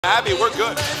Abby, we're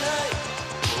good.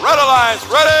 Red Alliance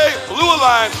ready, Blue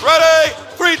Alliance ready.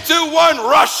 3, 2, 1,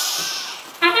 rush!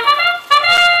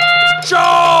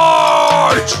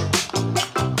 Charge!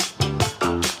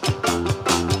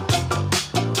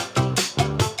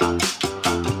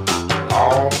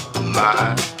 All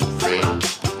my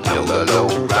friends know the low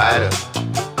rider.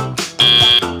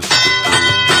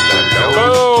 The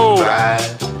low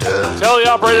rider.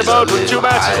 Teleoperated mode with 2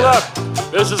 matches left.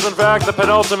 This is in fact the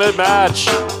penultimate match.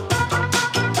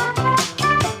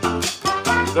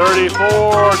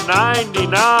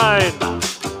 34.99.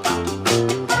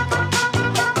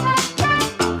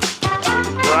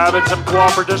 Grabbing some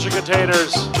cooperation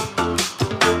containers.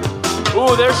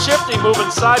 Ooh, they're shifting, moving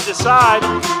side to side.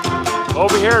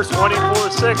 Over here,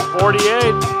 24-6,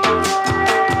 48.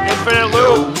 Infinite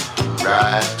loop.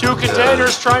 2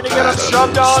 containers trying to get them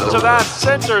shoved onto that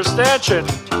center stanchion.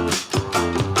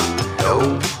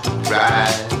 No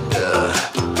rider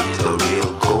is a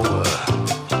real goer.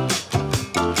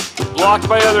 Blocked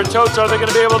by other totes. Are they going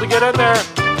to be able to get in there?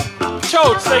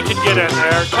 Totes, they can get in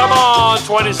there. Come on,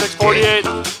 26-48.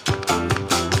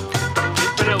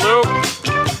 Infinite loop.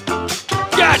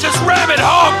 Yeah, just ram it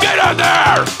home. Get in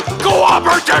there.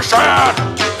 Cooperation.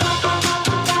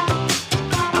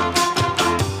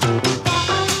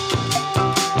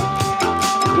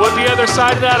 With the other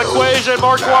side of that equation,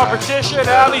 more cooperation.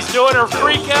 Abby's doing her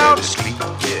free count.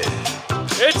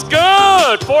 It's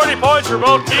good. 40 points for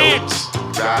both teams.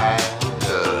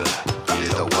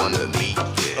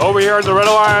 Over here in the Red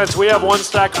Alliance, we have 1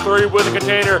 stack of 3 with a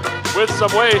container with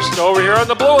some waste. Over here on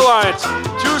the Blue Alliance,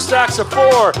 2 stacks of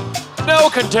 4. No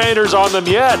containers on them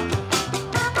yet.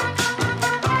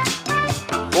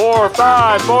 4,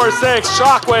 5, 4, 6.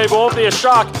 Shockwave won't be a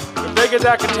shock if they get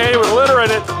that container with litter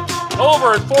in it.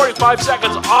 Over in 45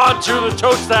 seconds onto the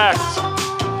tote stacks.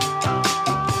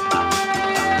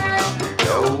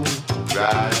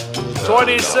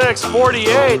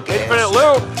 26-48, infinite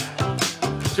loop.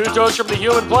 2 totes from the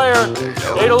human player.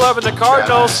 8-11 the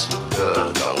Cardinals.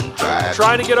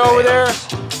 Trying to get over there.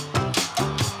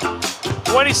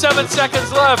 27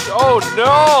 seconds left. Oh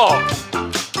no!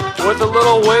 With a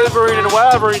little wavering and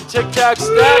wavering, tic-tac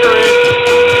staggering.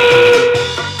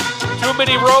 Too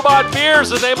many robot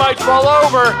beers and they might fall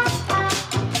over.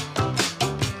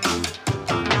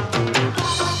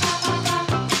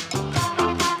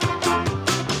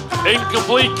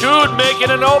 Incomplete Good making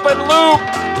an open loop.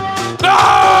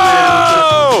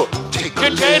 No!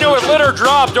 Container with litter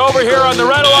dropped over here on the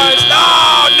Red Alliance.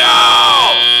 No,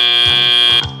 no!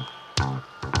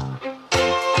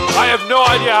 I have no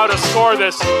idea how to score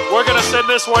this. We're gonna send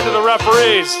this one to the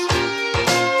referees.